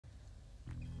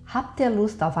Habt ihr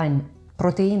Lust auf ein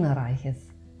proteinreiches,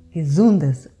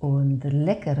 gesundes und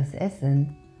leckeres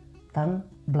Essen? Dann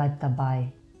bleibt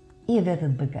dabei. Ihr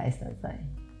werdet begeistert sein.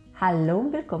 Hallo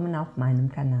und willkommen auf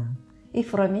meinem Kanal. Ich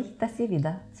freue mich, dass ihr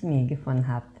wieder zu mir gefunden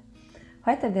habt.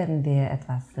 Heute werden wir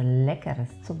etwas Leckeres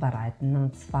zubereiten,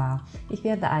 und zwar, ich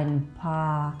werde ein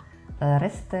paar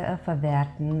Reste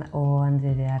verwerten und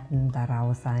wir werden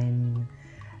daraus einen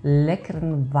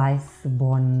leckeren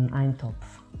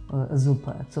Weiße-Bohnen-Eintopf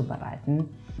Suppe zubereiten.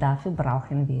 Dafür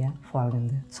brauchen wir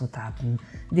folgende Zutaten.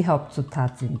 Die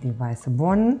Hauptzutat sind die weißen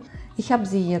Bohnen. Ich habe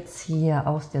sie jetzt hier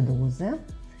aus der Dose,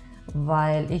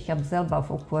 weil ich habe selber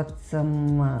vor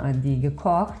kurzem die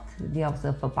gekocht, die aus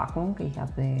der Verpackung. Ich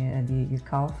habe die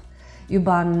gekauft,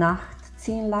 über Nacht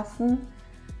ziehen lassen,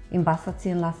 im Wasser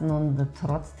ziehen lassen, und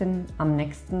trotzdem am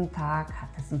nächsten Tag hat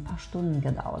es ein paar Stunden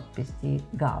gedauert, bis die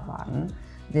gar waren.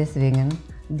 Deswegen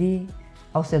die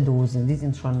aus der Dose, die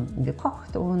sind schon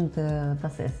gekocht, und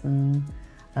das Essen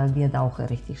wird auch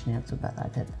richtig schnell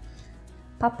zubereitet.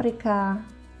 Paprika,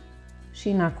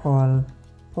 Chinakohl,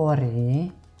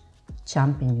 Porree,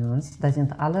 Champignons, das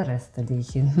sind alle Reste, die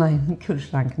ich in meinem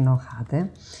Kühlschrank noch hatte.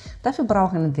 Dafür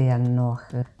brauchen wir noch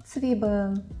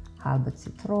Zwiebeln, halbe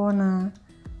Zitrone,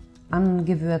 an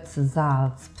Gewürze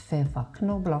Salz, Pfeffer,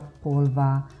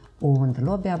 Knoblauchpulver und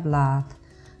Lorbeerblatt.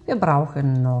 Wir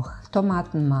brauchen noch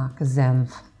Tomatenmark,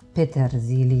 Senf,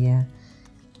 Petersilie.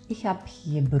 Ich habe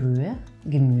hier Brühe,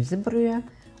 Gemüsebrühe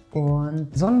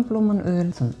und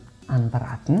Sonnenblumenöl zum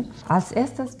Anbraten. Als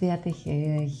erstes werde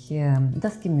ich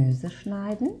das Gemüse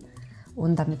schneiden,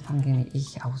 und damit fange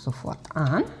ich auch sofort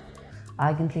an.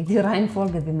 Eigentlich die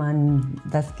Reihenfolge, wie man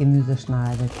das Gemüse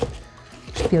schneidet,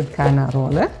 spielt keine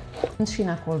Rolle. Und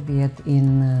Chinakohl wird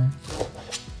in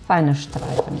feine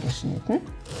Streifen geschnitten.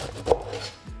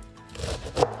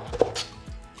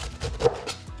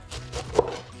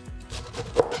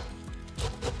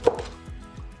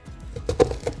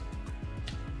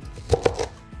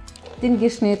 Den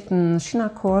geschnittenen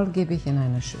Chinakohl gebe ich in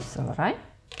eine Schüssel rein.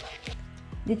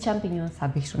 Die Champignons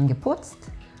habe ich schon geputzt.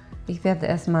 Ich werde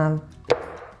erstmal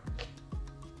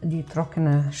die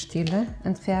trockene Stiele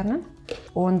entfernen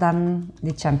und dann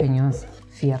die Champignons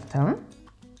vierteln.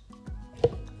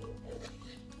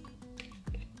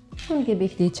 Dann gebe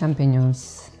ich die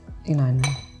Champignons in eine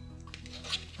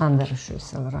andere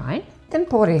Schüssel rein. Den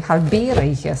Porree halbiere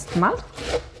ich erstmal.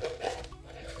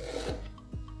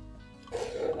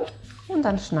 Und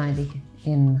dann schneide ich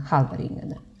in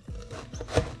Halbringe.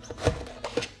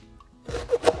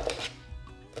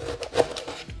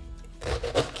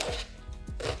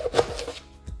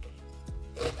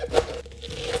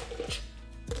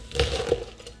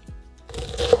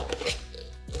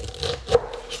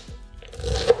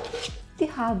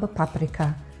 Die halbe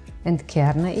Paprika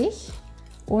entkerne ich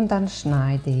und dann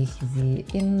schneide ich sie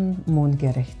in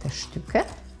mundgerechte Stücke.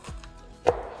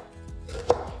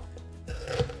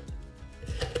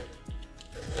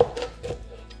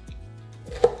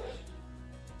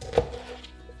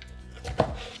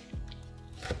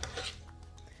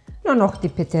 Nur noch die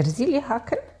Petersilie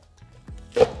hacken.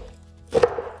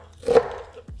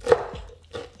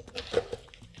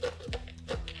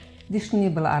 Die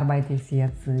Schnibbelarbeit ist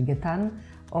jetzt getan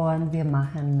und wir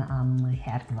machen am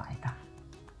Herd weiter.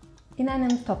 In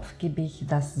einen Topf gebe ich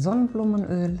das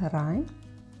Sonnenblumenöl rein.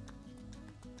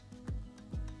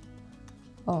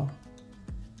 Oh,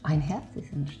 ein Herz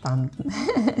ist entstanden.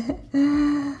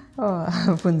 Oh,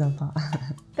 wunderbar.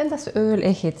 Wenn das Öl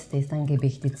erhitzt ist, dann gebe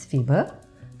ich die Zwiebel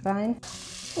rein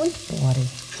und Porree.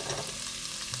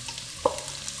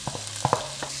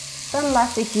 Dann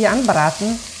lasse ich sie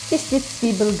anbraten, bis die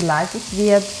Zwiebel glasig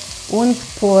wird und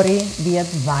Porree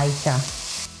wird weicher.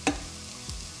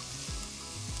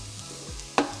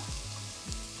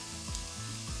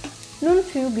 Nun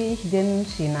füge ich den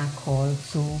Chinakohl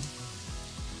zu.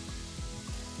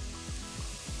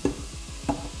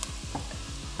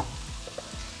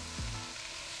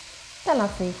 Dann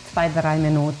lasse ich 2-3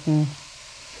 Minuten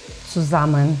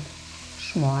zusammen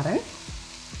schmoren.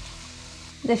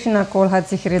 Der Chinakohl hat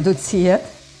sich reduziert.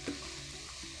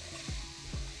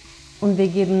 Und wir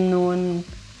geben nun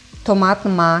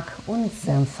Tomatenmark und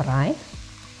Senf rein.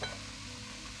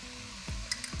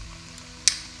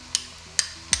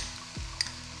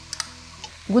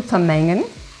 Gut vermengen.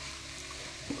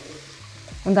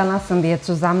 Und dann lassen wir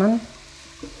zusammen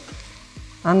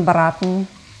anbraten,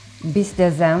 bis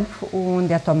der Senf und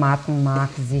der Tomatenmark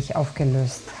sich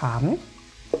aufgelöst haben.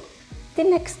 Die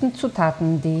nächsten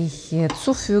Zutaten, die ich hier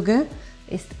zufüge,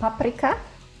 ist Paprika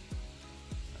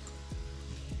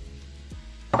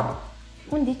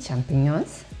und die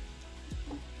Champignons.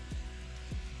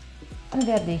 Dann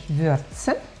werde ich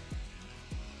würzen.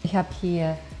 Ich habe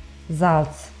hier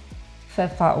Salz,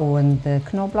 Pfeffer und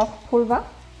Knoblauchpulver.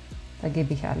 Da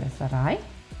gebe ich alles rein.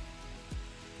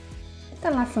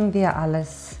 Dann lassen wir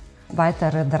alles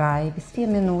weitere 3 bis 4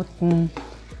 Minuten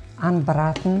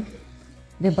anbraten.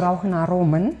 Wir brauchen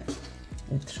Aromen.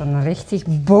 Sieht schon richtig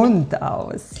bunt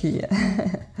aus hier.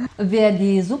 Wer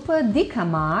die Suppe dicker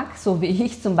mag, so wie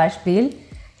ich zum Beispiel,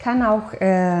 kann auch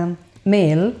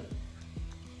Mehl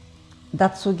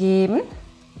dazu geben.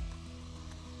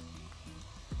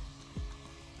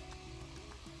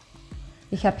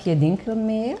 Ich habe hier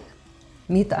Dinkelmehl.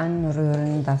 Mit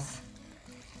anrühren, dass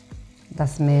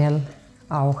das Mehl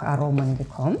auch Aromen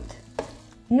bekommt.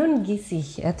 Nun gieße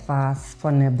ich etwas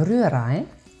von der Brühe rein.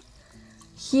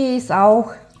 Hier ist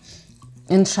auch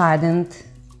entscheidend,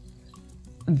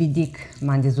 wie dick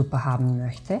man die Suppe haben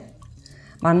möchte.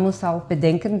 Man muss auch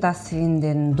bedenken, dass in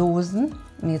den Dosen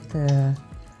mit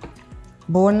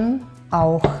Bohnen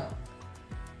auch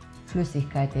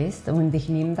Flüssigkeit ist. Und ich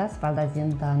nehme das, weil da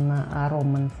sind dann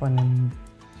Aromen von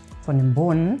den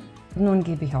Bohnen. Nun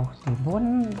gebe ich auch die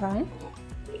Bohnen rein.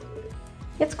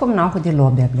 Jetzt kommen auch die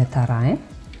Lorbeerblätter rein.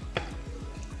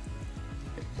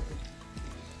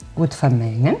 Gut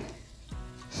vermengen.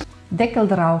 Deckel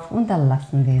drauf und dann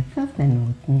lassen wir 5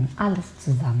 Minuten alles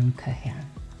zusammen köcheln.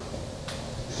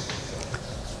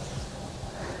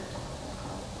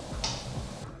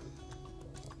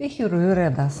 Ich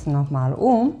rühre das nochmal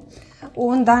um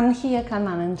und dann hier kann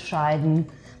man entscheiden,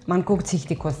 man guckt sich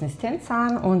die Konsistenz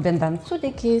an und wenn dann zu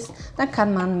dick ist, dann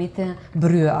kann man mit der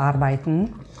Brühe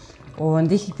arbeiten.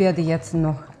 Und ich werde jetzt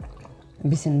noch ein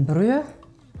bisschen Brühe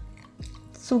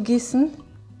zugießen.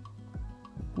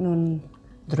 Nun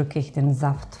drücke ich den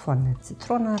Saft von der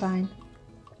Zitrone rein.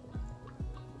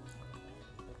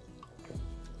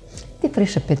 Die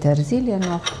frische Petersilie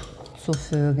noch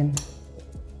zufügen.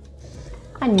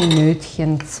 Ein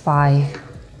Minütchen, 2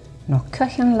 noch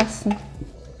köcheln lassen.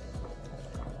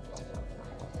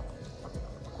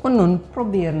 Und nun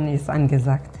probieren ist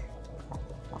angesagt.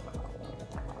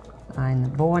 Eine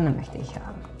Bohne möchte ich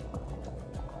haben.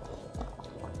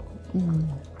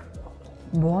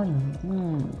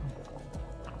 Bohnen.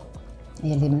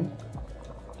 Ihr Lieben,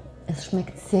 es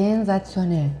schmeckt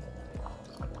sensationell.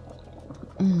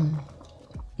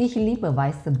 Ich liebe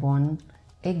weiße Bohnen,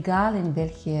 egal in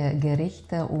welche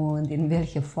Gerichte und in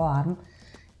welche Form.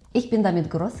 Ich bin damit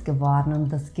groß geworden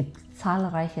und es gibt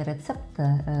zahlreiche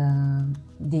Rezepte,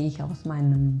 die ich aus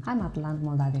meinem Heimatland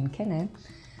Moldawien kenne.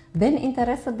 Wenn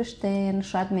Interesse besteht,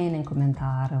 schreibt mir in den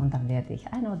Kommentaren und dann werde ich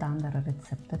ein oder andere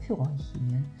Rezepte für euch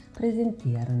hier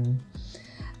präsentieren.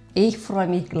 Ich freue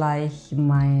mich gleich,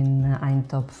 meinen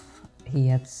Eintopf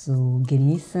hier zu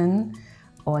genießen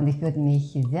und ich würde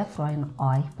mich sehr freuen,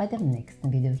 euch bei dem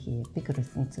nächsten Video hier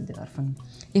begrüßen zu dürfen.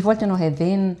 Ich wollte noch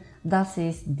erwähnen, das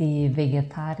ist die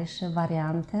vegetarische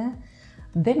Variante.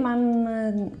 Wenn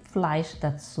man Fleisch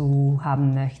dazu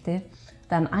haben möchte,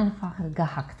 dann einfach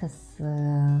gehacktes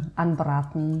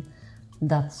Anbraten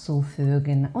dazu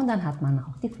fügen und dann hat man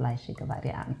auch die fleischige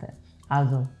Variante.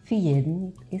 Also für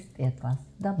jeden ist etwas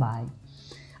dabei.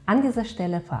 An dieser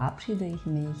Stelle verabschiede ich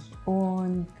mich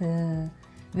und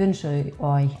wünsche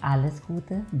euch alles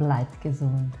Gute, bleibt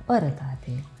gesund, eure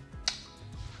Tati.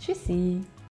 Tschüssi!